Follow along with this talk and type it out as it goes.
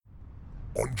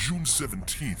On June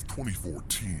 17th,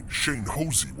 2014, Shane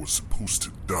Hosey was supposed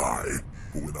to die,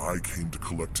 but when I came to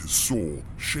collect his soul,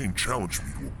 Shane challenged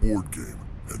me to a board game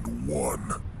and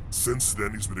won. Since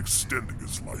then, he's been extending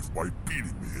his life by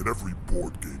beating me in every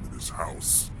board game in his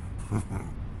house.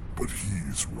 But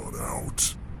he's run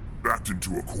out. Backed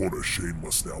into a corner, Shane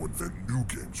must now invent new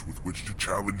games with which to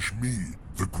challenge me,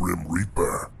 the Grim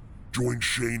Reaper. Join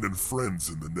Shane and friends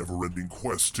in the never-ending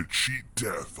quest to cheat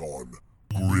death on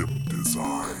Grim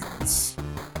Designs.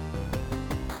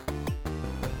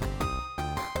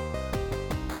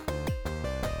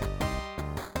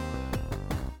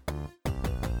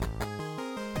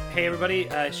 Hey everybody,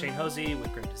 Shane Hosey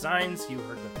with Grim Designs. You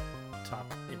heard the top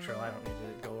intro. I don't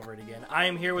need to go over it again. I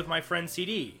am here with my friend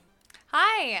CD.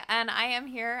 Hi, and I am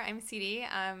here. I'm CD.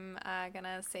 I'm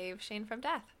gonna save Shane from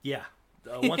death. Yeah,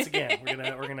 once again,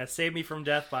 we're gonna save me from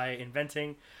death by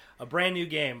inventing a brand new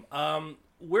game.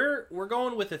 We're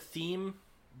going with a theme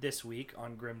this week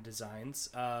on Grim Designs.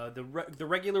 The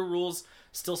regular rules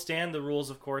still stand. The rules,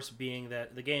 of course, being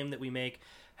that the game that we make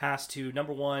has to,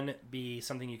 number one, be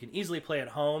something you can easily play at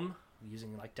home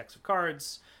using like decks of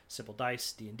cards, simple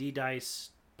dice, D&D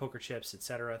dice, poker chips,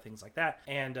 etc., things like that.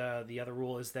 And the other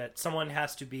rule is that someone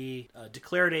has to be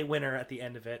declared a winner at the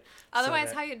end of it.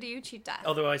 Otherwise, how do you cheat death?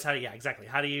 Otherwise, yeah, exactly.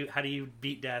 How do you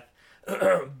beat death?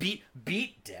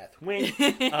 beat death. Win.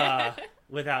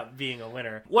 Without being a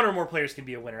winner. One or more players can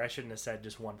be a winner. I shouldn't have said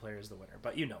just one player is the winner,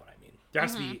 but you know what I mean. There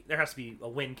has to be a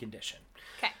win condition.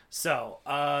 Okay. So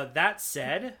that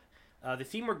said, the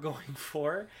theme we're going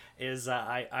for is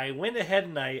I went ahead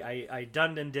and I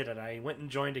done and did it. I went and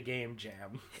joined a game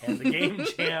jam, and the game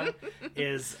jam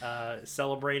is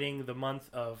celebrating the month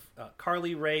of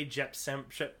Carly Rae Jepsen.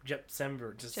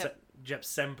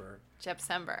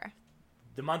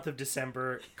 The month of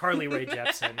December, Carly Rae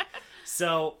Jepsen.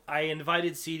 So I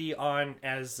invited CD on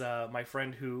as my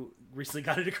friend who recently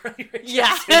got into Carly Rae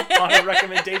Jepsen on a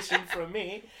recommendation from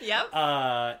me. Yep.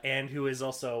 And who is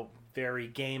also very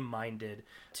game-minded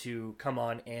to come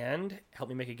on and help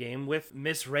me make a game with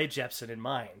Miss Rae Jepsen in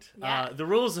mind. Yeah. The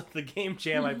rules of the game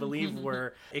jam, I believe,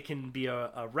 were it can be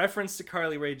a reference to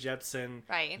Carly Rae Jepsen,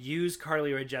 Right. use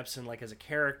Carly Rae Jepsen like as a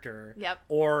character, Yep.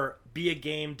 or be a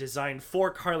game designed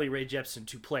for Carly Rae Jepsen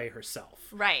to play herself.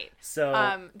 Right.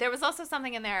 So there was also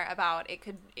something in there about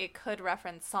it could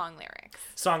reference song lyrics.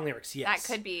 song lyrics, yes.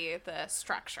 That could be the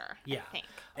structure. Yeah. I think.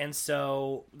 And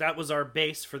so that was our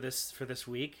base for this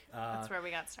week. That's where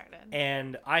we got started.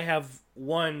 And I have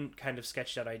one kind of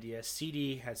sketched out idea.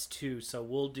 CD has two, so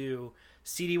we'll do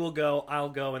CD will go, I'll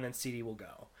go, and then CD will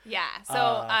go. Yeah. So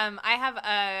I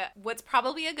have what's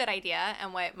probably a good idea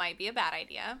and what might be a bad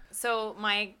idea. So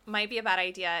my might be a bad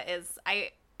idea is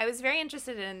I was very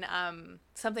interested in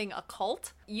something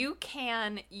occult. You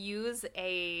can use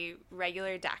a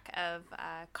regular deck of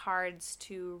cards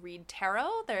to read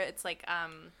tarot. It's like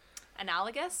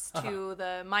analogous to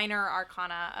the minor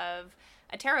arcana of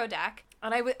a tarot deck.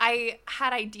 And I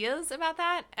had ideas about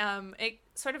that. It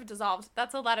sort of dissolved.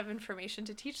 That's a lot of information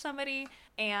to teach somebody,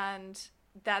 and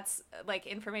that's like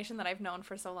information that I've known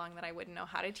for so long that I wouldn't know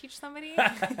how to teach somebody.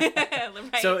 Right?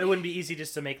 So it wouldn't be easy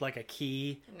just to make like a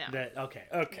key. No. Okay.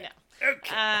 No. Okay.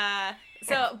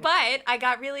 But I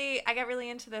got really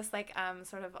into this like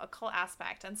sort of occult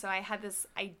aspect, and so I had this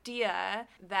idea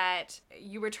that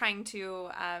you were trying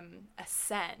to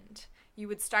ascend. You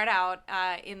would start out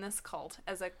in this cult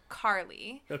as a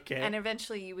Carly, Okay. and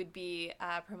eventually you would be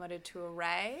promoted to a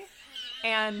Rae,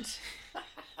 and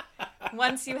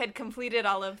once you had completed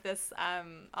all of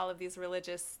these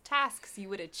religious tasks, you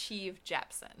would achieve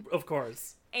Jepsen. Of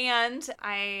course. And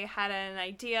I had an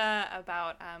idea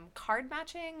about card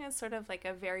matching as sort of like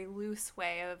a very loose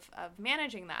way of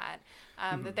managing that.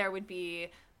 That there would be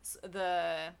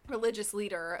the religious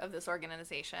leader of this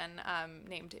organization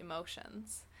named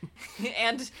Emotions.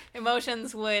 And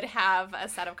Emotions would have a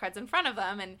set of cards in front of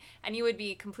them, and you would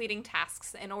be completing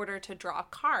tasks in order to draw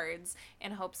cards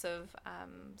in hopes of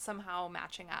somehow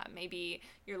matching up. Maybe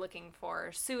you're looking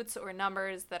for suits or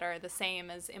numbers that are the same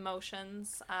as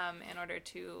Emotions in order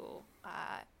to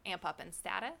amp up in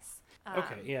status.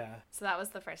 Okay, yeah. So that was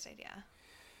the first idea.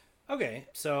 Okay,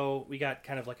 so we got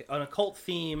kind of like an occult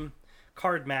theme,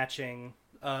 card matching,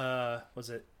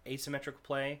 was it asymmetric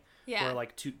play? Yeah. Where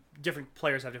like two different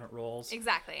players have different roles.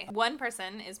 Exactly. One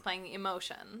person is playing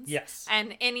Emotions. Yes.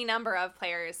 And any number of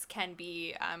players can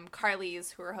be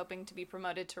Carlys who are hoping to be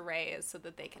promoted to Rays so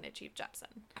that they can achieve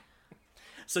Jepsen.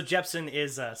 So Jepsen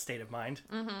is a state of mind.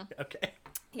 Mm-hmm. Okay.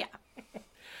 Yeah.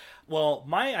 Well,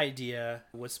 my idea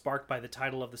was sparked by the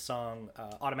title of the song,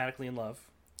 Automatically in Love.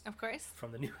 Of course.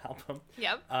 from the new album.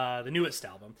 Yep. The newest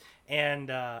album.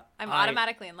 And I'm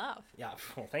automatically in love. Yeah,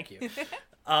 well, thank you.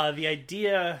 The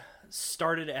idea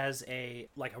started as a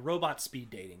robot speed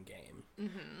dating game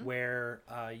where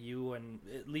you and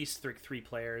at least three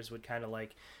players would kind of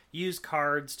like use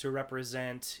cards to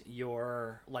represent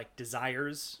your like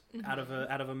desires out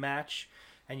of a match,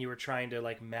 and you were trying to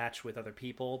like match with other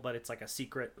people, but it's like a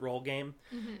secret role game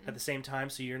at the same time.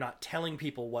 So you're not telling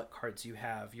people what cards you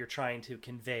have. You're trying to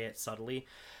convey it subtly,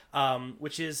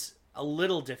 which is a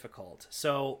little difficult.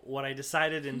 So what I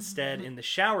decided instead in the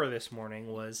shower this morning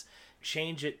was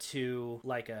change it to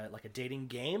like a dating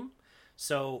game.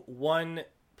 So one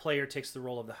player takes the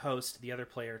role of the host, the other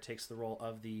player takes the role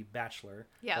of the bachelor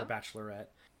or bachelorette,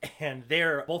 and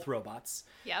they're both robots.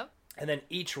 Yep. And then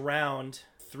each round,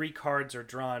 3 cards are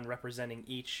drawn representing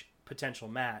each potential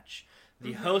match.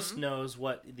 The host knows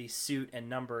what the suit and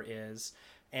number is,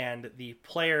 and the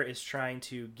player is trying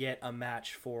to get a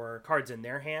match for cards in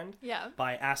their hand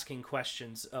by asking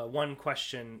questions. One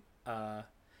question that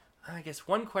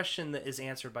is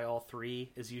answered by all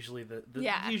 3 is usually the way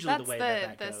that goes.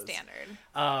 That's the standard,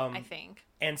 I think.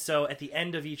 And so at the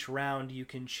end of each round, you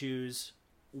can choose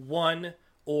one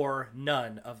or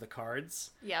none of the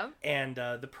cards. Yep. And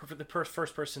the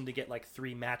first person to get like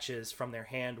 3 matches from their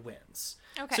hand wins.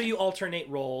 Okay. So you alternate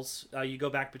roles. You go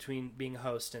back between being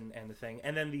host and the thing.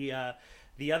 And then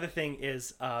the other thing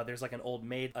is there's like an old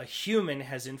maid. A human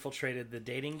has infiltrated the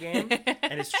dating game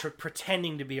and is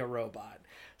pretending to be a robot.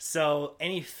 So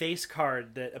any face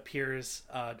card that appears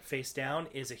face down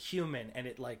is a human, and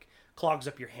it like clogs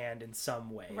up your hand in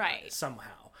some way. Right.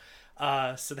 Somehow.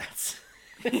 So that's...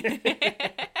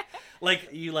 like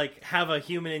you like have a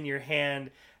human in your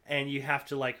hand and you have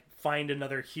to like find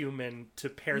another human to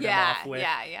pair them off with.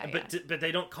 But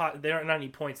they don't not any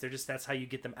points. They're just, that's how you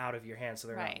get them out of your hand, so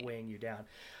they're not weighing you down.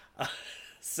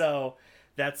 So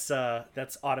that's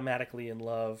Automatically in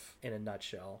Love in a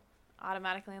nutshell.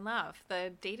 Automatically in Love,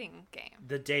 the dating game.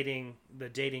 The dating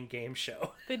game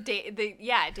show.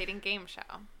 Dating game show.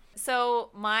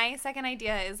 So my second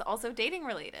idea is also dating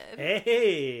related.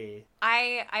 Hey!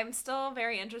 I'm still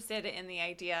very interested in the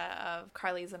idea of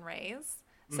Carlys and Rays.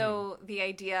 So the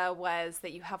idea was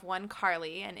that you have one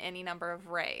Carly and any number of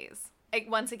Rays.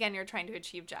 Once again, you're trying to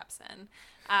achieve Jepsen.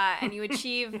 And you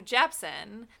achieve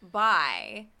Jepsen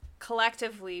by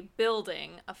collectively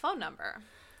building a phone number.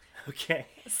 Okay.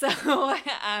 So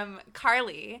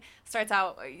Carly starts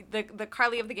out, the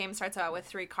Carly of the game starts out with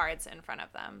 3 cards in front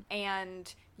of them.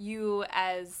 And you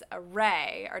as a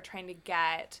Ray are trying to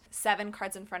get 7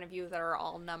 cards in front of you that are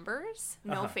all numbers,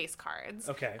 no face cards.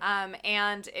 Okay.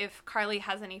 And if Carly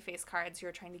has any face cards,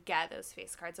 you're trying to get those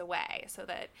face cards away so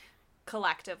that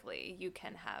collectively you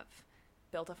can have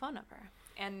built a phone number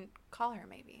and call her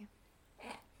maybe.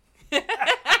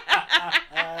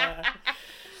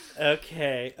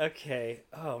 Okay.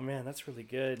 Oh man, that's really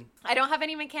good. I don't have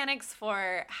any mechanics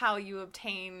for how you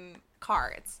obtain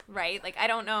cards, right? Like I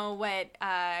don't know what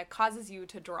causes you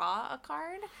to draw a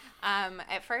card.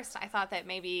 At first I thought that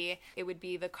maybe it would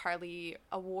be the Carly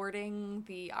awarding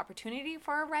the opportunity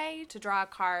for a Ray to draw a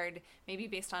card, maybe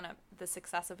based on the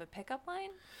success of a pickup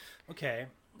line. Okay.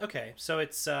 So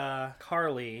it's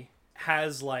Carly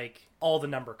has like all the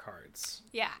number cards.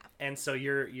 Yeah. And so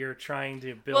you're trying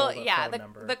to build a phone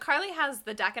number. The Carly has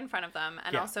the deck in front of them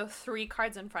and also 3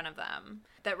 cards in front of them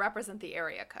that represent the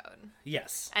area code.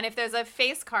 Yes. And if there's a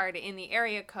face card in the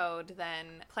area code,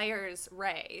 then players'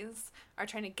 Rays are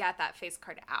trying to get that face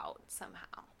card out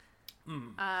somehow.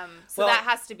 That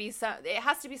has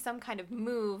to be some kind of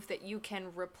move that you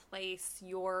can replace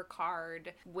your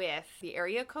card with the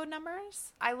area code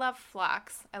numbers. I love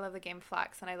Flux. I love the game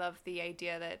Flux, and I love the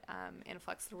idea that in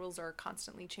Flux the rules are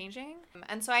constantly changing.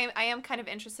 And so I am kind of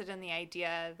interested in the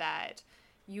idea that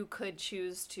you could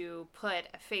choose to put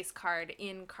a face card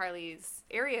in Carly's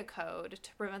area code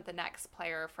to prevent the next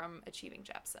player from achieving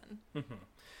Jepsen. Mm-hmm.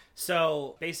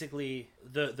 So basically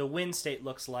the win state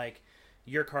looks like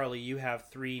you're Carly, you have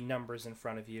 3 numbers in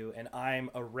front of you, and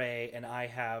I'm a Ray, and I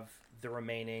have the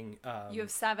remaining... you have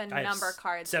 7 number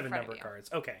cards 7 in front number of you. cards.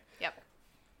 Okay. Yep.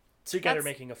 So you guys are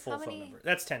making a full phone number.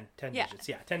 That's 10 digits.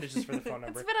 Yeah, 10 digits for the phone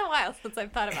number. It's been a while since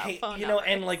I've thought about phone numbers. You know,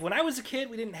 and like when I was a kid,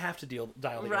 we didn't have to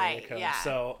dial the area code. Yeah.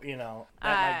 So, you know,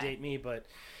 that might date me, but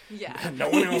no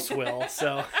one else will.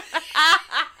 So...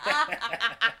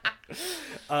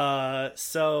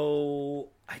 so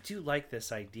I do like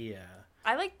this idea.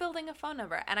 I like building a phone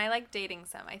number, and I like dating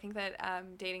sim. I think that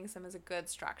dating sim is a good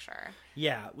structure.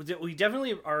 Yeah, we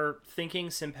definitely are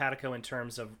thinking simpatico in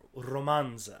terms of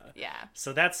romanza. Yeah.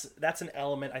 So that's an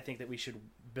element I think that we should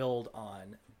build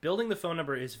on. Building the phone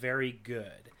number is very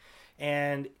good.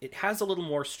 and it has a little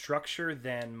more structure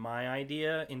than my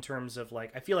idea in terms of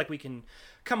like, I feel like we can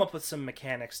come up with some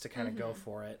mechanics to kind of go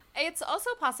for it. It's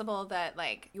also possible that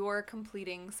like you're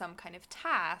completing some kind of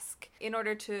task in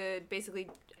order to basically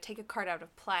take a card out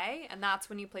of play, and that's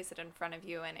when you place it in front of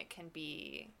you, and it can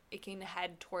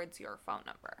head towards your phone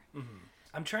number.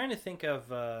 I'm trying to think of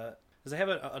because I have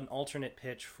an alternate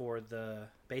pitch for the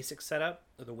basic setup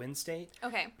or the win state.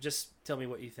 Okay. Just tell me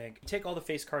what you think. Take all the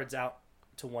face cards out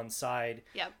to one side.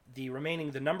 Yep.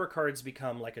 The number cards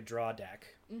become like a draw deck.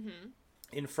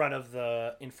 In front of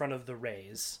the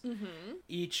rays.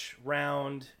 Each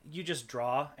round you just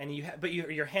draw, and but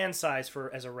your hand size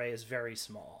as a ray is very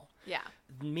small. Yeah.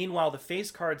 Meanwhile, the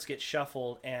face cards get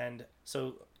shuffled, and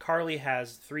so Carly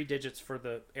has 3 digits for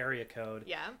the area code.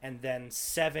 Yeah. And then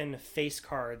 7 face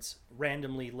cards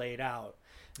randomly laid out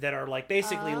that are like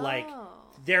basically like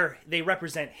they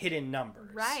represent hidden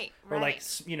numbers. Right. Or like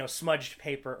smudged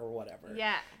paper or whatever.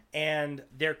 Yeah. And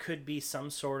there could be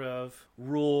some sort of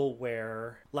rule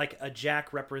where like a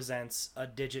jack represents a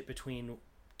digit between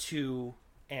 2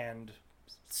 and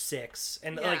 6,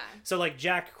 and like so like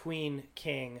jack, queen,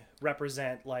 king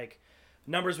represent like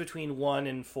numbers between 1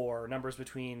 and 4, numbers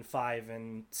between 5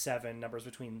 and 7, numbers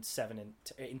between 7 and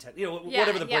 8 and 10,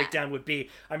 whatever the breakdown would be.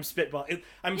 I'm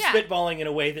spitballing in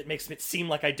a way that makes it seem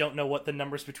like I don't know what the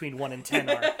numbers between 1 and 10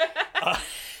 are.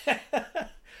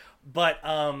 But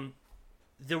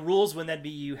the rules would then be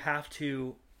you have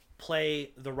to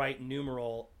play the right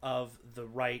numeral of the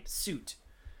right suit.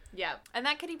 Yeah, and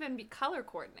that could even be color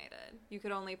coordinated. You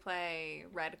could only play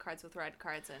red cards with red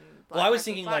cards and black I was cards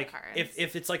thinking with black like cards.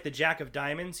 if it's like the jack of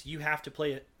diamonds, you have to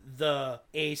play the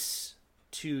ace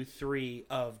 2 3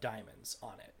 of diamonds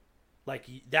on it. Like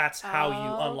that's how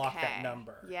you unlock that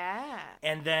number. Yeah.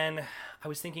 And then I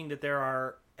was thinking that there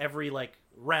are every like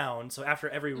round, so after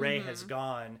every ray has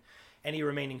gone, any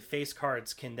remaining face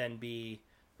cards can then be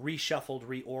reshuffled,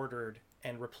 reordered,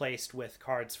 and replaced with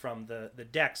cards from the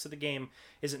deck, so the game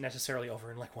isn't necessarily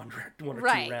over in like one or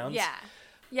 2 rounds.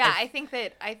 Yeah, I think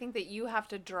that you have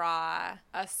to draw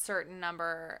a certain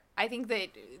number. I think that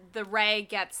the ray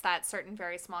gets that certain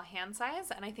very small hand size,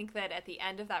 and I think that at the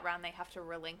end of that round they have to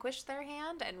relinquish their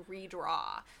hand and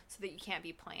redraw so that you can't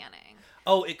be planning.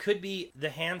 Oh, it could be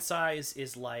the hand size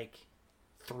is like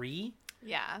 3.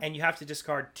 Yeah. And you have to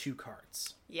discard 2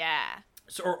 cards. Yeah.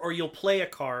 So, or you'll play a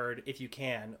card if you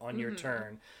can on your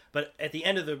turn, but at the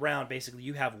end of the round, basically,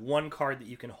 you have 1 card that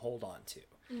you can hold on to.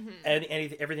 And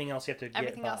everything else you have to get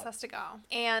Everything else has to go.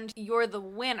 And you're the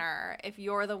winner if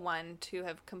you're the one to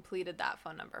have completed that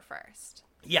phone number first.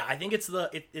 Yeah, I think it's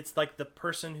like the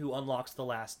person who unlocks the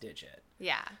last digit.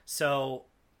 Yeah. So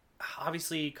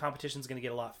obviously competition's going to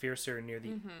get a lot fiercer near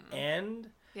the end.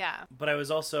 Yeah. But I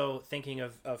was also thinking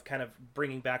of kind of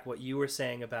bringing back what you were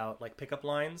saying about like pickup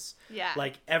lines. Yeah.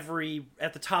 Like at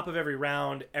the top of every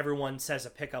round, everyone says a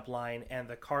pickup line, and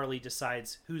the Carly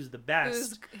decides who's the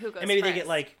best. Who goes and maybe first. they get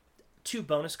like 2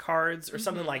 bonus cards or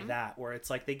something like that, where it's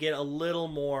like they get a little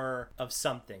more of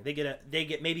something. They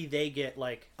get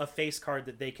like a face card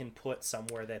that they can put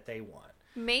somewhere that they want.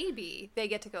 Maybe they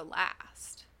get to go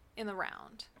last in the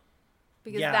round,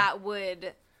 because Yeah. that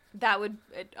would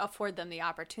afford them the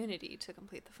opportunity to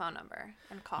complete the phone number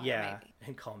and call her maybe.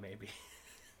 And call maybe.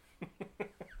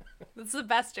 That's the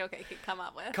best joke I could come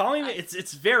up with. Call me.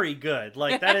 It's very good.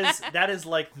 Like that is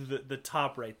like the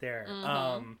top right there.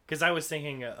 Because I was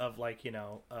thinking of like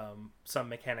some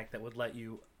mechanic that would let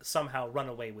you somehow run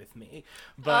away with me.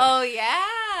 But oh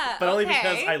yeah. But only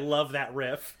because I love that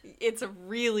riff. It's a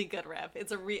really good riff.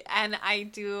 And I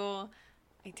do.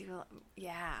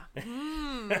 Yeah. Maybe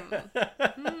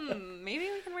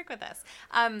we can work with this.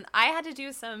 I had to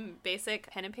do some basic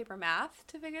pen and paper math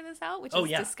to figure this out, which is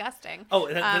disgusting.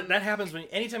 Oh, that happens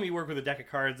anytime you work with a deck of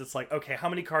cards. It's like, okay, how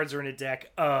many cards are in a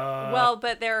deck? Well,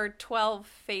 but there are 12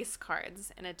 face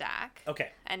cards in a deck.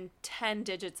 Okay. And 10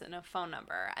 digits in a phone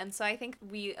number. And so I think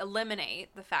we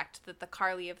eliminate the fact that the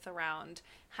Carly of the round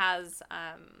has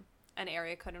an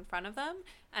area code in front of them,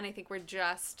 and I think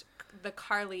the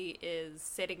Carly is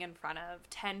sitting in front of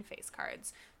 10 face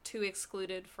cards, 2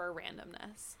 excluded for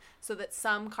randomness, so that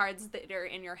some cards that are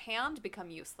in your hand become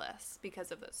useless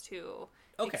because of those 2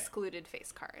 excluded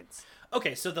face cards.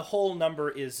 Okay, so the whole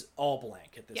number is all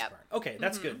blank at this point. Okay,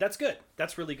 that's good. That's good.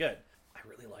 That's really good. I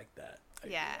really like that.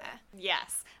 Yeah.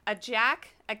 Yes. A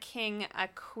jack, a king, a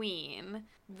queen.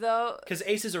 Though. Because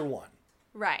aces are 1.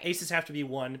 Right. Aces have to be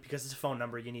 1 because it's a phone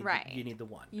number. You need you need the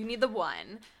 1. You need the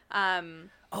 1.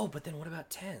 Oh, but then what about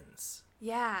 10s?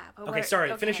 Yeah. Okay,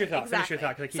 sorry. Finish your thought. Exactly. Finish your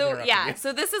thought. 'Cause I keep interrupting you.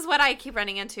 So this is what I keep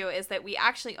running into is that we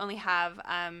actually only have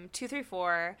 2, 3,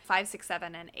 4, 5, 6,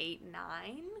 7, and 8,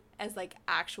 9 as like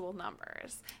actual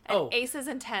numbers. And aces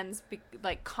and tens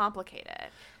like complicate it.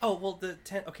 Oh, well, the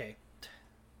 10... Okay.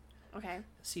 Okay.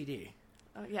 CD.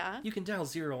 Oh, yeah? You can dial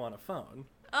 0 on a phone.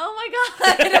 Oh, my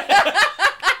God.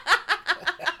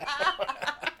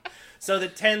 So the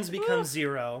 10s become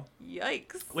 0.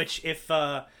 Yikes. Which, if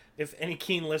any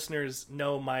keen listeners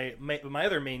know my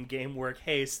other main game, Work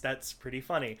Haste, that's pretty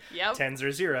funny. Yep. 10s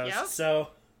are zeros. Yep. So...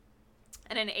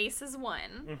 And an ace is 1.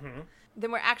 Mm-hmm.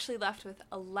 Then we're actually left with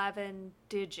 11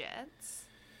 digits.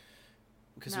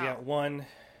 Because we got 1...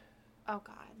 Oh,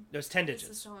 God. There's 10 digits.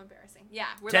 This is so embarrassing. Yeah,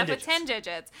 we're 10 left digits. with 10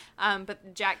 digits.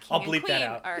 But Jack, King, I'll and bleep Queen that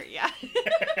out. are... Yeah.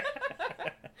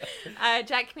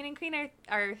 Jack, Queen, and Queen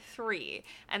are 3.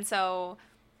 And so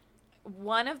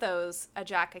one of those, a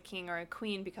Jack, a King, or a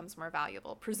Queen, becomes more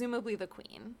valuable. Presumably the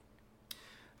Queen.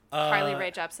 Carly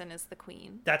Rae Jepsen is the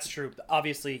Queen. That's true.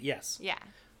 Obviously, yes. Yeah.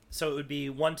 So it would be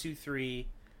 1, 2, 3,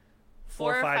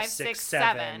 4, 5, 6,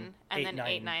 7, and 8, then 9,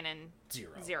 8, 9, and 0.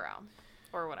 0.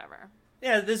 Or whatever.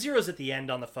 Yeah, the 0's at the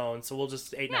end on the phone, so we'll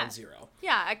just 8, 9, 0.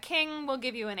 Yeah, a king will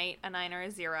give you an 8, a 9, or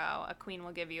a 0. A queen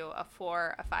will give you a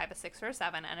 4, a 5, a 6, or a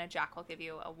 7. And a jack will give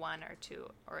you a 1, or 2,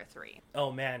 or a 3.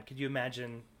 Oh, man. Could you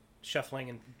imagine shuffling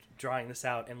and drawing this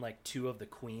out and, like, 2 of the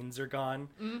queens are gone?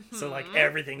 Mm-hmm. So, like,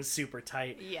 everything's super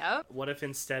tight. Yep. What if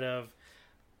instead of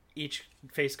each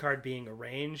face card being a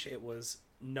range, it was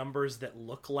numbers that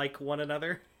look like one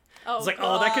another? Oh, it's like,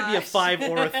 that could be a 5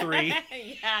 or a 3.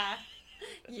 Yeah.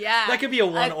 Yeah. That could be a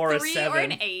 1 or a 7. A 3 or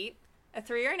an 8. A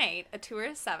 3 or an 8. A 2 or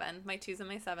a 7. My 2s and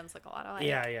my 7s look a lot alike.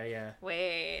 Yeah.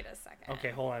 Wait a second. Okay,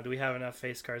 hold on. Do we have enough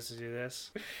face cards to do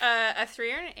this? A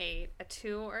 3 or an 8. A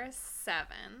 2 or a 7.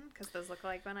 Because those look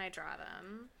alike when I draw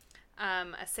them.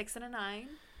 A 6 and a 9.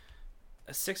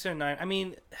 A 6 or a 9. I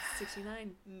mean...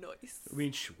 69. Nice. I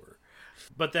mean, sure.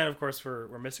 But then, of course,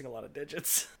 we're missing a lot of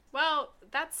digits. Well,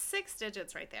 that's 6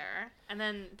 digits right there. And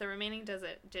then the remaining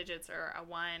digits are a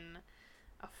 1,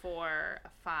 a 4, a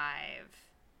 5.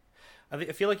 I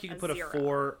feel like you can put 0. a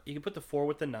 4. You can put the 4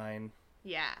 with the 9.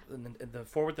 Yeah. And the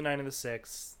 4 with the 9 and the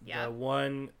 6. Yeah. The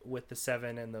 1 with the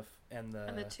 7 and the 2.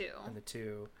 And the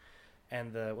 2.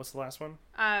 And the what's the last one?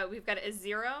 We've got a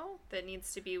 0 that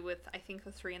needs to be with, I think,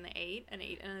 the 3 and the 8. An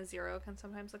 8 and a 0 can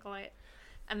sometimes look alike.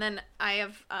 And then I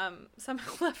have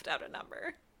somehow left out a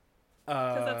number.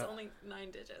 Because that's only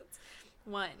 9 digits.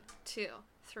 1, 2,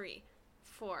 3,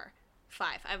 4,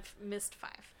 5. I've missed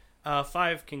 5.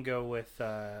 5 can go with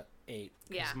 8.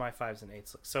 Yeah. Because my 5s and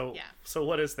 8s look. So, yeah. So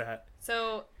what is that?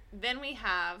 So then we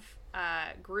have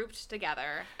grouped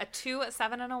together a 2, a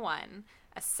 7, and a 1,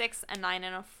 a 6, a 9,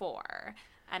 and a 4,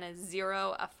 and a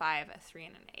 0, a 5, a 3,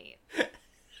 and an 8.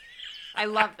 I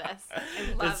love this.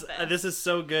 I love this. This is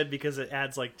so good because it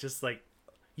adds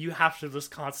you have to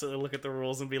just constantly look at the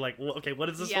rules and be like, well, okay, what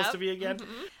is this supposed to be again?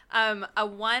 Mm-hmm. A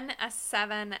 1, a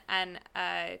 7, and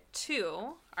a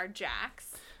 2 are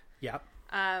jacks. Yep.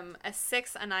 A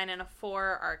 6, a 9, and a 4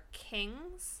 are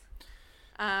kings.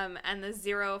 And the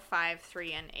 0, 5,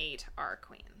 3, and 8 are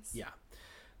queens. Yeah.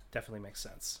 Definitely makes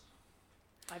sense.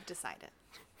 I've decided.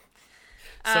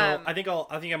 So I think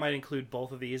I might include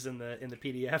both of these in the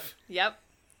PDF. Yep.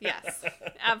 Yes.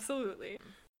 Absolutely.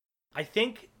 I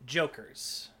think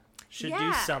jokers should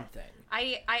do something.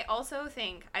 I also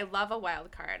think I love a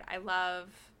wild card. I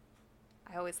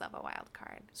always love a wild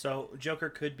card. So Joker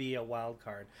could be a wild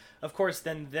card. Of course,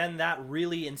 then that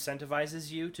really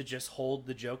incentivizes you to just hold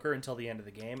the Joker until the end of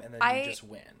the game, and then you just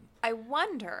win. I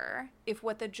wonder if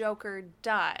what the Joker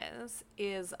does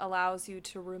is allows you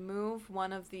to remove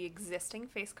one of the existing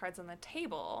face cards on the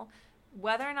table,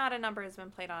 whether or not a number has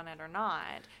been played on it or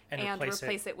not, and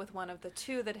replace it with one of the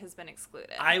 2 that has been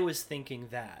excluded. I was thinking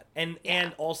that. And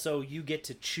also you get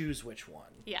to choose which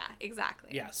one. Yeah, exactly.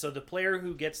 Yeah, so the player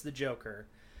who gets the Joker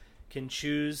can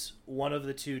choose one of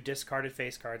the 2 discarded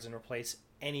face cards and replace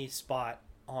any spot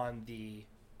on the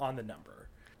number.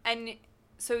 And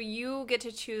so you get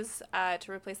to choose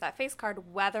to replace that face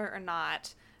card whether or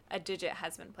not a digit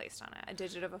has been placed on it. A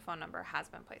digit of a phone number has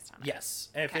been placed on it. Yes.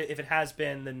 And if it has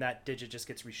been, then that digit just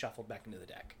gets reshuffled back into the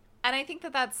deck. And I think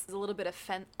that's a little bit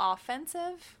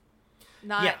offensive.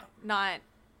 Not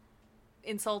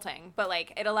insulting, but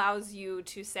like it allows you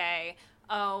to say,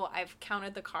 oh, I've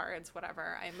counted the cards,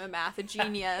 whatever. I'm a math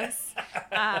genius.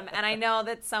 And I know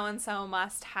that so-and-so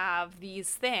must have these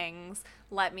things.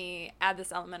 Let me add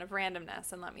this element of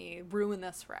randomness and let me ruin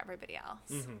this for everybody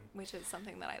else, which is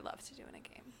something that I love to do in a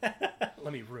game.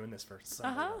 Let me ruin this for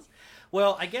somebody else.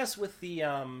 Well, I guess with the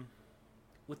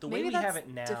way we have it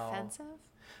now. Defensive?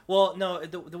 Well, no,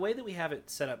 the way that we have it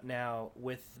set up now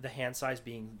with the hand size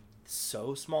being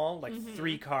so small, like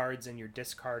 3 cards and you're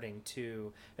discarding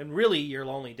 2, and really you're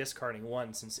only discarding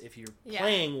 1, since if you're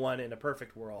playing 1 in a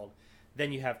perfect world,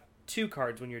 then you have 2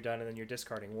 cards when you're done and then you're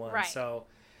discarding 1. Right. So,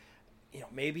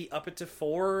 maybe up it to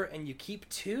 4 and you keep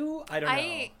 2. I don't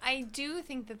know. I do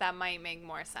think that might make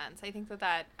more sense. I think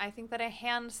that a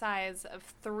hand size of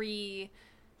 3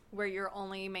 where you're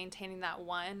only maintaining that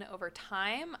 1 over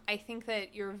time, I think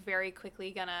that you're very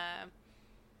quickly gonna...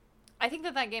 I think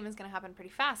that game is gonna happen pretty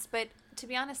fast, but to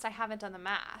be honest, I haven't done the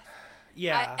math.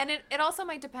 Yeah. And it also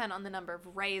might depend on the number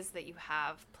of rays that you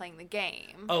have playing the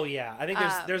game. Oh, yeah. I think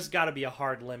there's got to be a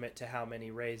hard limit to how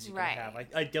many rays you can have.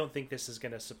 I don't think this is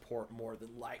going to support more than,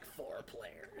 4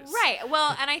 players. Right.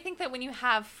 Well, and I think that when you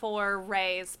have 4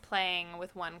 rays playing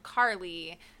with 1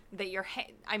 Carly, that your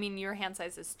hand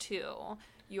size is 2.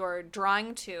 You're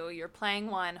drawing 2, you're playing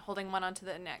 1, holding 1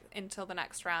 until the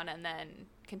next round, and then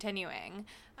continuing.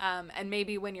 And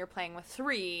maybe when you're playing with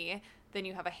 3... then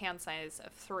you have a hand size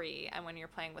of 3, and when you're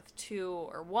playing with 2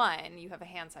 or 1, you have a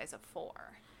hand size of 4.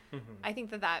 Mm-hmm. I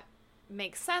think that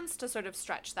makes sense to sort of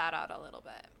stretch that out a little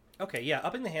bit. Okay, yeah,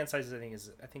 upping the hand sizes,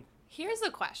 I think. Here's a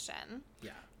question.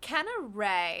 Yeah. Can a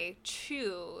Ray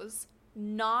choose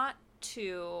not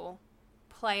to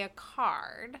play a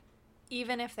card,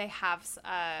 even if they have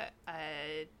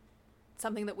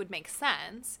something that would make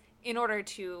sense, in order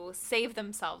to save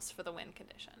themselves for the win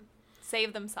condition?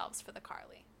 Save themselves for the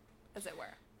Carly, as it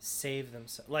were. Save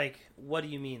themselves? What do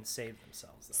you mean save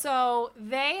themselves, though? So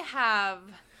they have...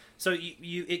 So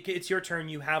it's your turn.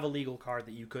 You have a legal card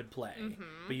that you could play,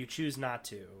 but you choose not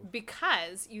to.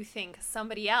 Because you think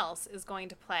somebody else is going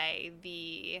to play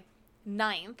the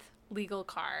 9th legal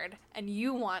card, and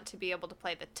you want to be able to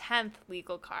play the 10th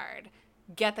legal card,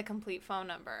 get the complete phone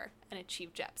number, and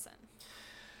achieve Jepsen.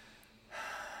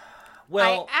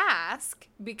 Well, I ask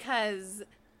because...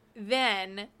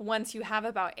 then, once you have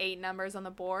about 8 numbers on the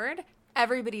board,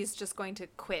 everybody's just going to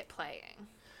quit playing,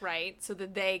 right? So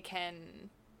that they can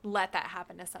let that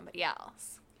happen to somebody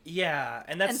else. Yeah,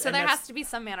 and so there has to be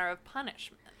some manner of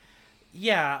punishment.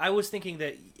 Yeah, I was thinking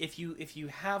that if you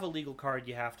have a legal card,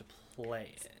 you have to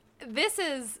play it. This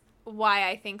is why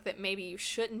I think that maybe you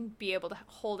shouldn't be able to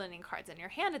hold any cards in your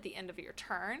hand at the end of your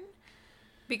turn,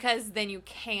 because then you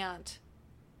can't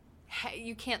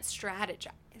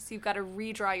strategize. You've got to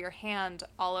redraw your hand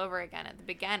all over again at the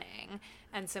beginning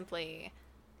and simply,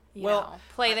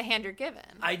 play the hand you're given.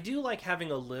 I do like having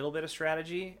a little bit of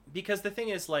strategy, because the thing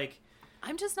is,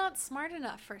 I'm just not smart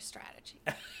enough for strategy,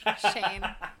 Shane.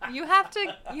 You have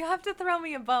to throw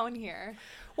me a bone here.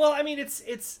 Well, I mean,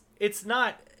 it's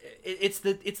not. It's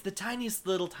the tiniest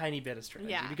little tiny bit of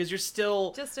strategy, because you're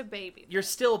still just a baby. You're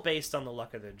still based on the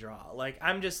luck of the draw.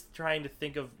 I'm just trying to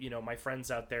think of my friends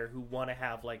out there who want to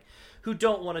have who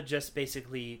don't want to just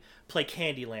basically play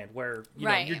Candyland, where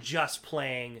you're just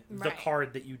playing the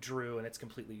card that you drew and it's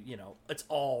completely it's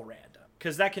all random,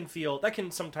 because that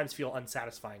can sometimes feel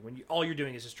unsatisfying when all you're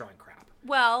doing is just drawing crap.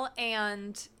 Well,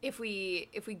 and if we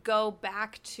go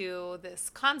back to this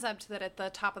concept that at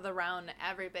the top of the round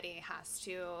everybody has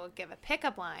to give a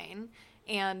pickup line,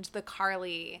 and the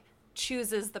Carly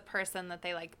chooses the person that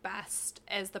they like best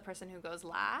as the person who goes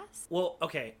last. Well,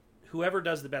 okay, whoever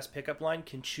does the best pickup line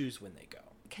can choose when they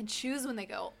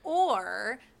go.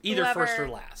 Or either first or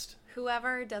last.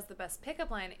 Whoever does the best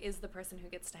pickup line is the person who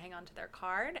gets to hang on to their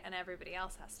card, and everybody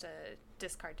else has to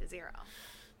discard to 0.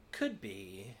 Could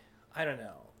be. I don't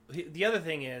know. The other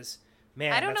thing is,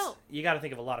 man, I don't know. You got to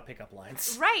think of a lot of pickup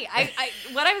lines. Right.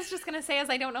 What I was just going to say is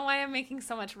I don't know why I'm making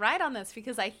so much right on this,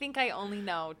 because I think I only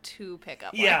know 2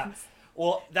 pickup lines. Yeah.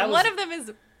 Well, one of them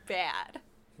is bad.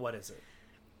 What is it?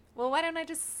 Well, why don't I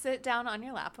just sit down on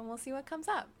your lap and we'll see what comes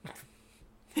up.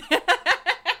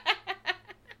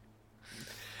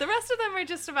 The rest of them are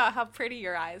just about how pretty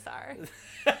your eyes are.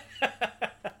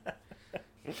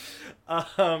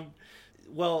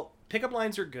 Well, pickup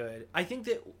lines are good. I think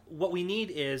that what we need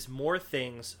is more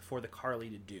things for the Carly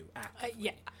to do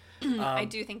actively. I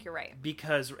do think you're right.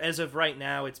 Because as of right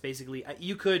now, it's basically,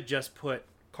 you could just put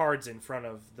cards in front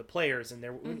of the players, and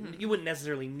you wouldn't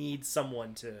necessarily need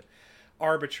someone to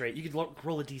arbitrate. You could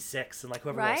roll a d6, and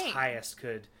whoever rolls highest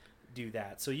could do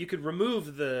that. So you could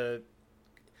remove the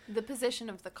position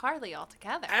of the Carly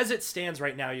altogether. As it stands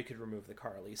right now, you could remove the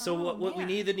Carly. So what we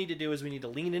need to do is we need to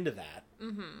lean into that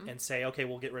and say, okay,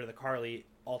 we'll get rid of the Carly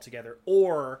altogether,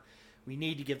 or we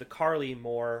need to give the Carly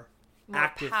more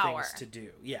active power. Things to do.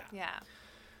 Yeah. Yeah.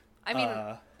 I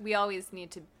mean, we always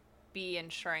need to be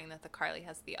ensuring that the Carly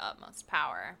has the utmost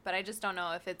power, but I just don't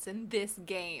know if it's in this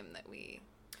game that we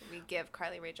we give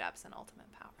Carly Rae Jepsen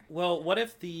ultimate power. Well, what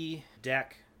if the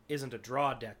deck isn't a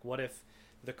draw deck? What if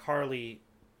the Carly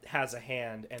has a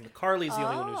hand and the Carly's the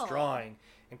only one who's drawing,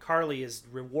 and Carly is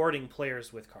rewarding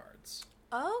players with cards?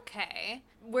 Okay.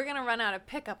 We're going to run out of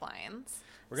pickup lines.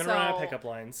 We're going to run out of pickup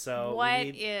lines, so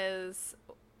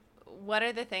what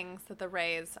are the things that the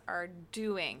Rays are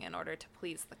doing in order to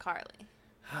please the Carly?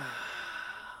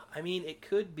 I mean, it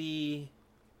could be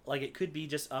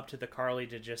just up to the Carly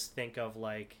to just think of,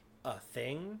 like, a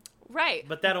thing. Right.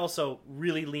 But that also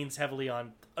really leans heavily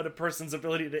on a person's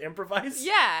ability to improvise.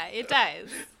 Yeah, it does.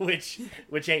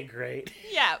 which ain't great.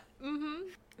 Yeah. Mm-hmm.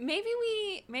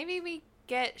 Maybe we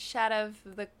get shed of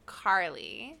the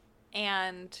Carly,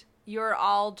 and you're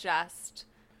all just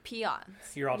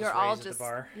peons. You're all just at the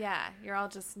bar. Yeah, you're all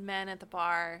just men at the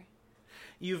bar.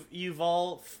 You've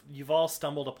all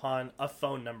stumbled upon a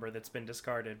phone number that's been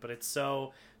discarded, but it's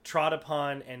so trod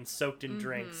upon and soaked in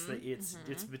drinks that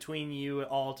it's between you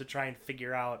all to try and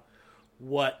figure out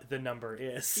what the number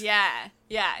is. Yeah,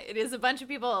 it is a bunch of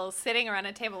people sitting around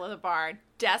a table at a bar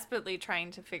desperately trying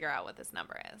to figure out what this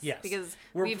number is. Yes. Because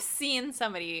we've seen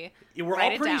somebody We're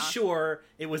write all pretty it down. sure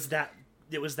it was that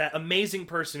amazing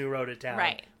person who wrote it down.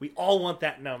 Right. We all want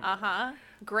that number. Uh-huh.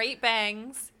 Great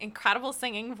bangs, incredible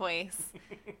singing voice.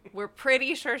 We're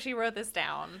pretty sure she wrote this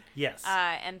down. Yes.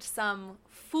 And some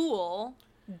fool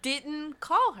didn't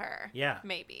call her. Yeah.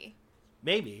 Maybe.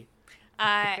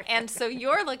 And so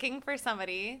you're looking for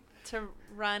somebody to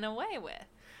run away with.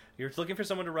 You're looking for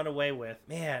someone to run away with.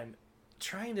 Man,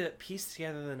 trying to piece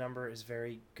together the number is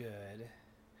very good.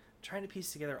 Trying to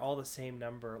piece together all the same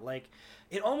number. Like,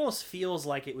 it almost feels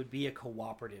like it would be a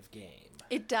cooperative game.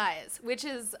 It does, which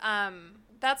is,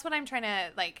 that's what I'm trying to,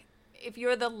 like, if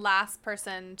you're the last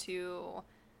person to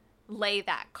lay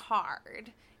that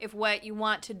card, if what you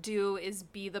want to do is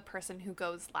be the person who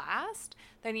goes last,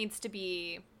 there needs to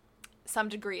be some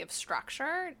degree of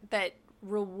structure that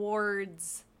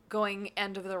rewards going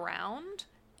end of the round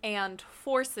and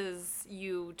forces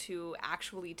you to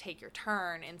actually take your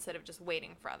turn instead of just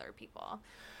waiting for other people.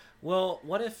 Well,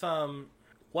 what if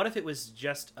it was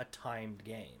just a timed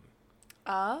game?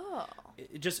 Oh.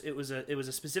 It was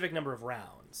a specific number of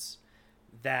rounds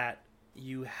that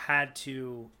you had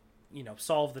to,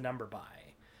 solve the number by.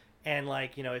 And,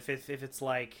 like, if it's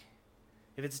a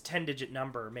 10-digit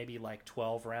number, maybe like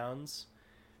 12 rounds.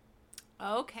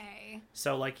 Okay.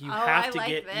 So, like, you have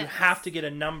to get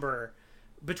a number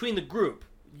between the group.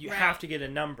 You have to get a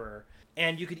number,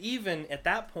 and you could even at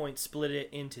that point split it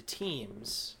into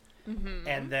teams. Mm-hmm.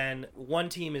 And then one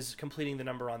team is completing the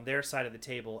number on their side of the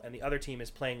table, and the other team is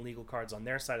playing legal cards on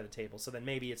their side of the table. So then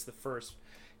maybe it's the first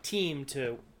team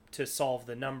to solve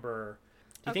the number.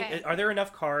 Do you think, are there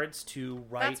enough cards to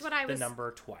write the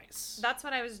number twice? That's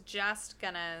what I was just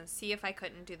gonna see if I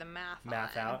couldn't do the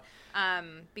math out.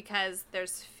 Because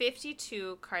there's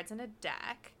 52 cards in a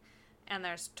deck, and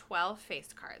there's 12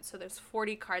 face cards, so there's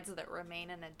 40 cards that remain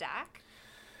in a deck.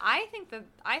 I think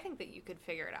that you could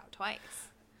figure it out twice.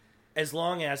 As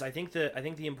long as I think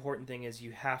the important thing is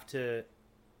you have to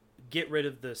get rid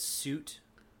of the suit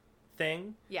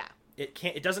thing. Yeah.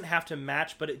 It doesn't have to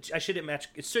match, but it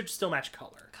should still match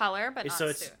color. Color, but not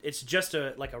suit. It's just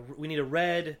we need a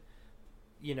red,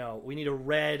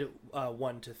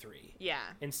 1 to 3. Yeah.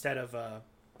 Instead of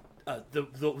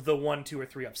the 1, 2, or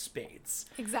 3 of spades.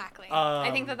 Exactly. I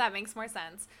think that makes more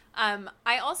sense.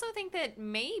 I also think that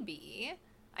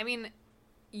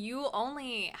you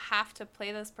only have to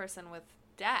play this person with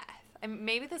death. I mean,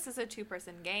 maybe this is a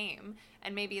 2-person game,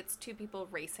 and maybe it's 2 people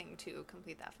racing to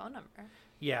complete that phone number.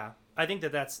 Yeah, I think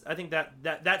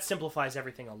that simplifies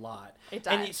everything a lot. It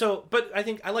does. And so, but I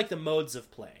think I like the modes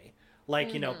of play, like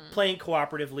playing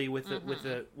cooperatively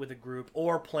with a group,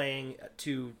 or playing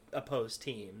 2 opposed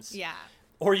teams. Yeah.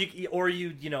 Or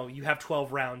you have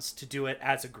 12 rounds to do it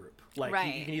as a group. Like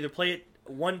you can either play it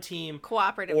one team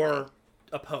cooperatively or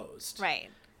opposed. Right.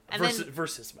 And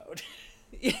versus mode.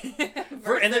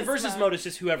 Versus mode is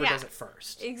just whoever does it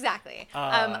first. Exactly.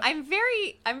 I'm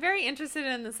very interested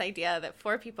in this idea that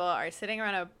 4 people are sitting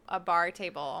around a bar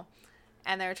table,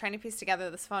 and they're trying to piece together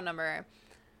this phone number,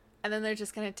 and then they're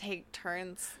just going to take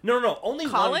turns. No. Only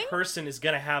calling? One person is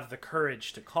going to have the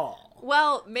courage to call.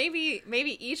 Well, maybe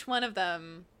each one of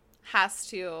them has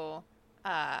to.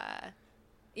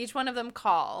 Each one of them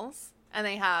calls, and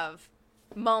they have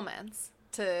moments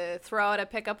to throw out a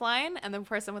pickup line, and the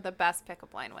person with the best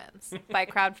pickup line wins by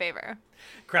crowd favor.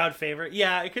 Crowd favor,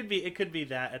 yeah, it could be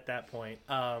that at that point.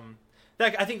 I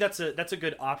think that's a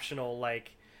good optional,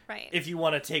 like, right. If you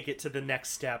want to take it to the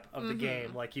next step of the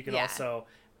game, like you can also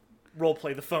role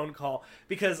play the phone call,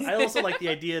 because I also like the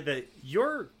idea that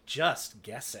you're just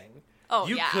guessing. Oh,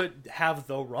 you yeah. could have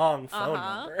the wrong phone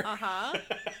number.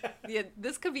 Yeah,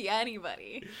 this could be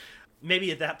anybody.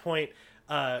 Maybe at that point,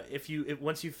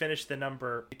 once you finish the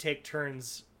number, you take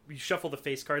turns. You shuffle the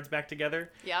face cards back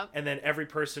together. Yep. And then every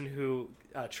person who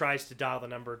tries to dial the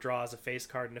number draws a face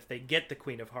card, and if they get the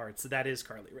Queen of Hearts, that is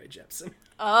Carly Rae Jepsen.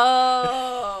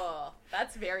 Oh,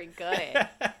 that's very good.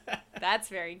 That's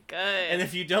very good. And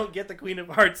if you don't get the Queen of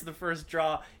Hearts the first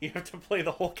draw, you have to play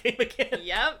the whole game again.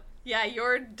 Yep. Yeah,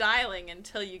 you're dialing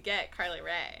until you get Carly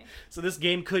Rae. So this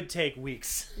game could take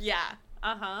weeks. Yeah.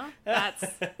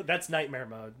 That's nightmare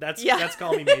mode. That's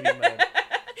Call Me Maybe mode.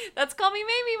 That's Call Me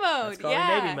Maybe mode. That's Call Me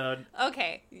Maybe mode.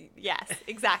 Okay. Yes,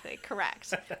 exactly.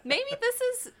 Correct. Maybe this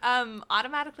is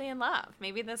Automatically in Love.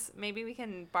 Maybe we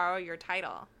can borrow your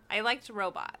title. I liked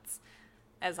Robots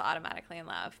as Automatically in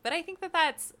Love, but I think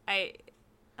that's I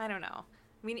don't know.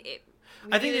 I mean,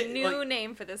 we need a new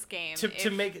name for this game to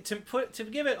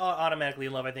give it Automatically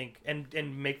in Love. I think and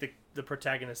make the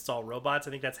protagonists all robots. I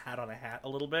think that's hat on a hat a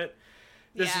little bit.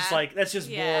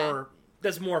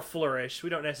 That's more flourish.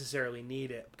 We don't necessarily need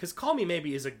it. Because Call Me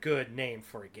Maybe is a good name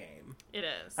for a game. It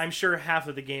is. I'm sure half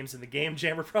of the games in the Game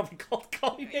Jam are probably called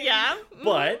Call Me Maybe. Yeah.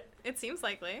 But... it seems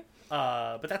likely.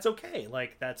 But that's okay.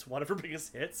 Like, that's one of her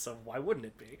biggest hits, so why wouldn't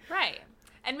it be? Right.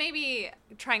 And maybe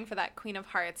trying for that Queen of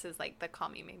Hearts is like the Call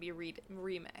Me Maybe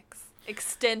remix.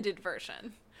 Extended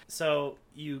version. So,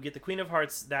 you get the Queen of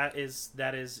Hearts. That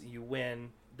is you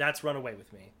win. That's Run Away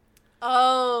With Me.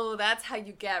 Oh, that's how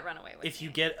you get Run Away With Me. If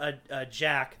you get a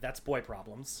Jack, that's Boy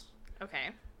Problems. Okay.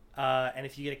 And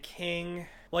if you get a King...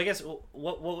 Well, I guess,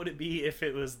 what would it be if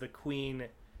it was the Queen,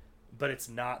 but it's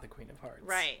not the Queen of Hearts?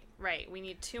 Right. We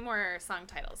need 2 more song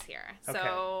titles here. Okay.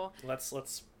 So Let's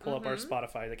pull up our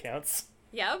Spotify accounts.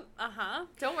 Yep.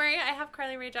 Don't worry, I have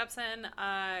Carly Rae Jepsen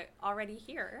already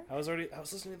here. I was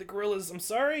listening to the Gorillaz. I'm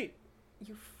sorry.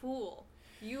 You fool.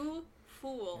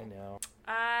 I know.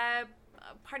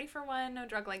 Party for One, No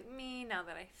Drug Like Me, Now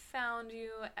That I Found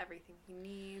You, Everything He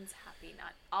Needs, Happy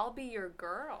Not, I'll Be Your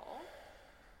Girl.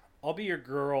 I'll Be Your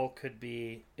Girl could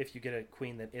be if you get a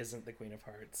queen that isn't the Queen of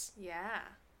Hearts. Yeah,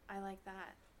 I like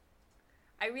that.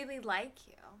 I Really Like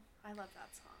You. I love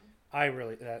that song. I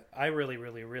really,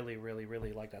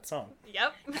 really like that song.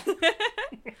 Yep.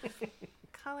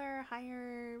 Color,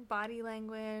 Higher, Body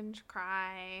Language,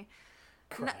 Cry.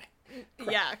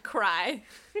 Yeah, Cry.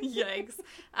 Yikes.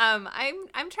 I'm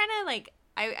trying to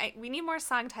we need more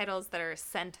song titles that are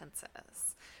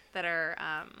sentences that are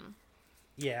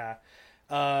Yeah.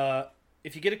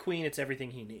 If you get a queen, it's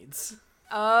Everything He Needs.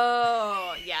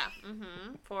 Oh, yeah.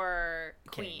 For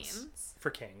Kings. queens. For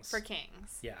kings. For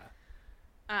kings. Yeah.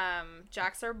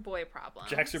 Jacks are boy problems.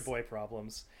 Jacks are boy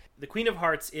problems. The Queen of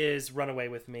Hearts is Run Away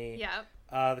With Me. Yep.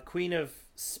 The Queen of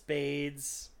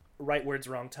Spades, Right Words,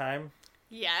 Wrong Time.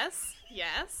 Yes.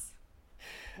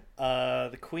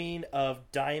 The Queen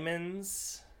of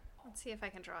Diamonds. Let's see if I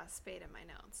can draw a spade in my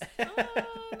notes.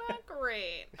 Oh, not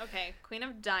great. Okay, Queen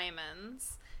of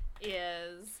Diamonds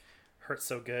is... Hurt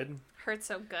So Good. Hurt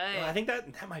So Good. Well, I think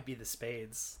that might be the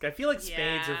spades. I feel like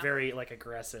spades are very,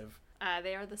 aggressive.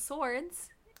 They are the swords.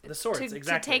 The swords,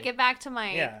 exactly. To take it back to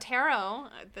my tarot,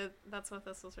 that's what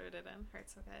this was rooted in. Hurt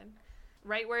So Good.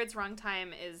 Right Words, Wrong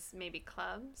Time is maybe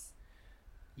clubs.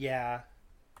 Yeah.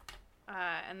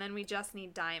 And then we just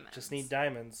need diamonds. Just need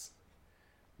diamonds.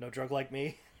 No Drug Like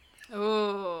Me.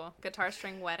 Ooh, Guitar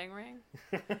String Wedding Ring.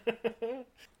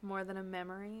 More Than a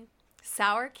Memory.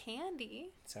 Sour Candy.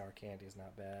 Sour Candy is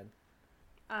not bad.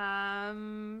 I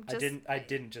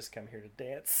didn't just come here to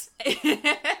dance.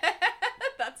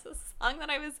 That's a song that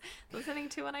I was listening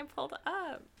to when I pulled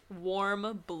up.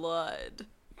 Warm Blood.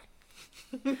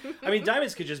 I mean,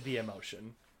 diamonds could just be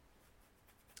emotion.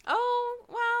 Oh,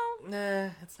 well. Nah,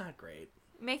 it's not great.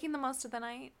 Making the Most of the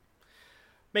Night.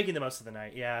 Making the Most of the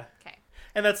Night, yeah. Okay.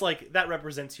 And that's that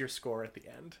represents your score at the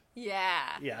end.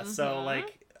 Yeah. Yeah, so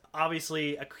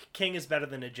obviously a king is better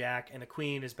than a jack and a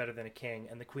queen is better than a king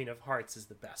and the Queen of Hearts is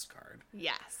the best card.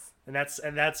 Yes. And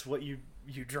that's what you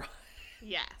draw.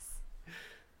 Yes.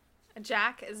 A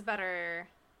jack is better.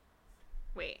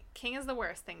 Wait, king is the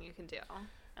worst thing you can do.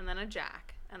 And then a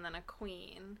jack, and then a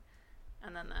queen,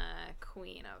 and then the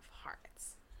Queen of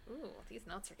Hearts. Ooh, these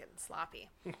notes are getting sloppy.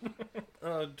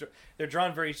 They're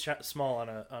drawn very small on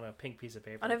a pink piece of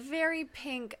paper. On a very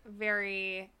pink,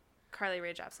 very Carly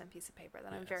Rae Jepsen piece of paper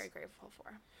that I'm very grateful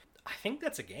for. I think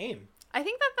that's a game. I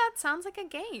think that sounds like a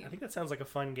game. I think that sounds like a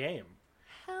fun game.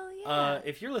 Hell yeah.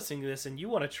 If you're listening to this and you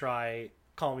want to try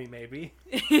Call Me Maybe,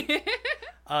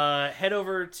 head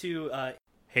over to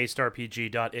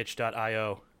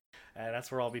heystarpg.itch.io. And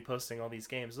that's where I'll be posting all these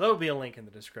games. There'll be a link in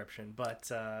the description, but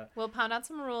we'll pound out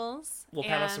some rules. We'll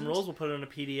put it in a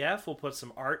PDF. We'll put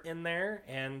some art in there,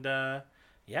 and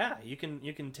yeah, you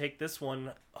can take this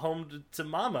one home to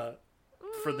Mama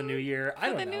for the new year. I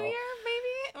don't know. For the new year, maybe.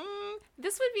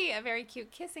 This would be a very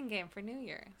cute kissing game for New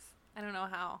Year's. I don't know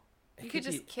how. You could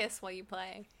just kiss while you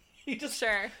play. You just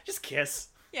kiss.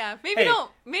 Yeah, maybe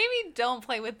don't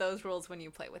play with those rules when you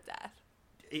play with Death.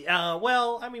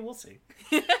 Well, I mean, we'll see.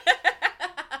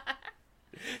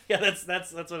 Yeah,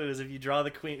 that's what it is. If you draw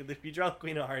the Queen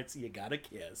of Hearts, you gotta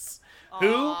kiss. Aww.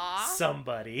 Who?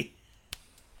 Somebody.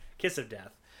 Kiss of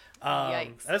Death.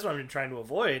 Yikes. That's what I've been trying to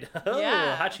avoid.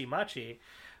 Yeah. Hachi Machi.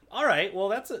 All right, well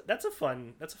that's a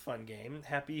fun game.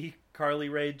 Happy Carly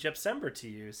Rae Jepsember to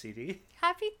you, CD.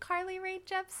 Happy Carly Rae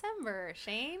Jepsember,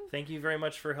 Shane. Thank you very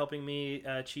much for helping me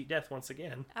cheat death once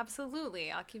again.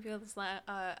 Absolutely, I'll keep you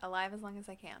alive as long as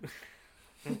I can.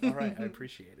 All right, I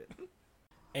appreciate it.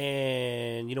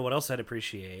 And you know what else I'd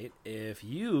appreciate? If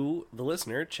you, the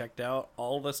listener, checked out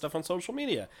all the stuff on social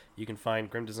media. You can find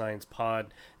Grim Designs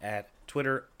Pod at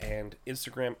Twitter and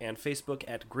Instagram and Facebook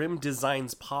at Grim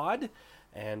Designs Pod.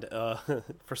 And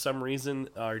for some reason,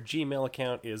 our Gmail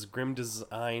account is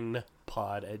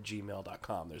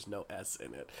grimdesignpod@gmail.com. There's no S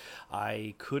in it.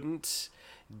 I couldn't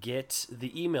get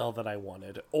the email that I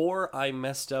wanted, or I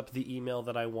messed up the email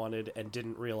that I wanted and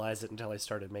didn't realize it until I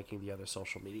started making the other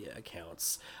social media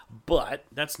accounts. But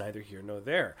that's neither here nor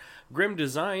there. Grim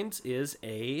Designs is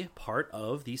a part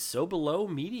of the So Below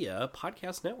Media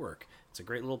podcast network. It's a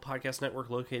great little podcast network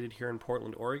located here in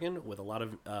Portland, Oregon, with a lot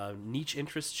of niche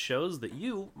interest shows that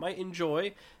you might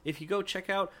enjoy. If you go check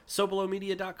out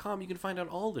SoBelowMedia.com, you can find out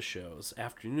all the shows.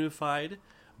 Afternoonified,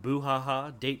 Boo Ha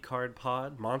Ha, Date Card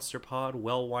Pod, Monster Pod,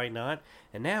 Well Why Not,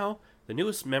 and now the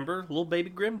newest member, Little Baby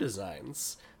Grim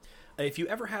Designs. If you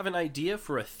ever have an idea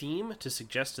for a theme to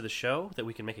suggest to the show that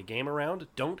we can make a game around,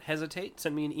 don't hesitate.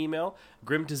 Send me an email,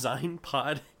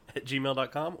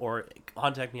 grimdesignpod@gmail.com, or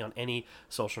contact me on any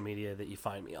social media that you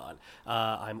find me on.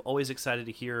 I'm always excited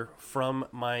to hear from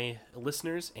my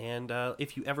listeners, and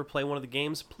if you ever play one of the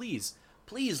games, please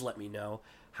let me know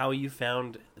how you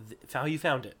found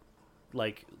it,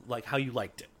 like how you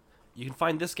liked it. You can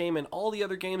find this game and all the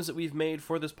other games that we've made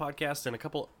for this podcast and a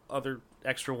couple other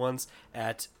extra ones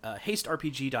at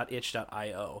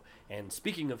hasterpg.itch.io. And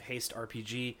speaking of Haste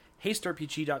RPG,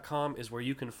 hasterpg.com is where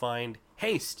you can find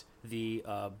Haste, the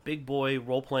big boy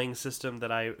role-playing system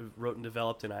that I wrote and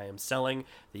developed and I am selling,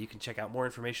 that you can check out more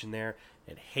information there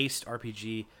at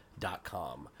hasterpg.com.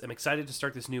 I'm excited to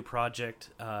start this new project,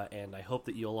 and I hope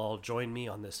that you'll all join me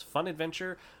on this fun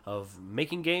adventure of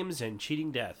making games and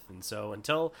cheating death. And so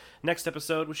until next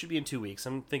episode, which should be in 2 weeks,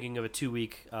 I'm thinking of a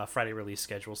 2-week Friday release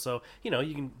schedule. So, you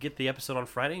can get the episode on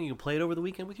Friday and you can play it over the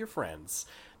weekend with your friends.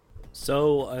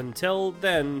 So until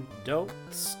then, don't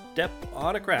step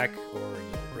on a crack or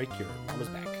you'll break your mama's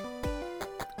back.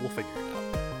 We'll figure it out.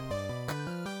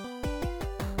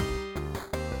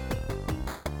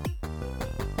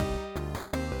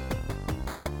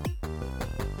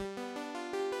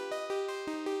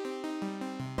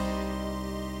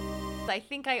 I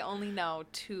think I only know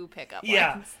 2 pickup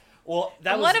Yeah. lines. Well,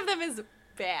 one of them is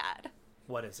bad.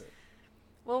 What is it?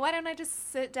 Well, why don't I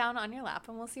just sit down on your lap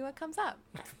and we'll see what comes up?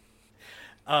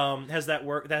 Has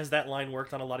that line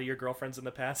worked on a lot of your girlfriends in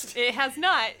the past? It has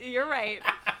not. You're right.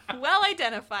 Well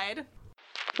identified.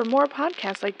 For more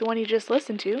podcasts like the one you just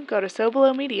listened to, go to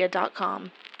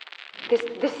SoBelowMedia.com. This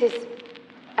is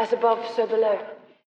As Above, So Below.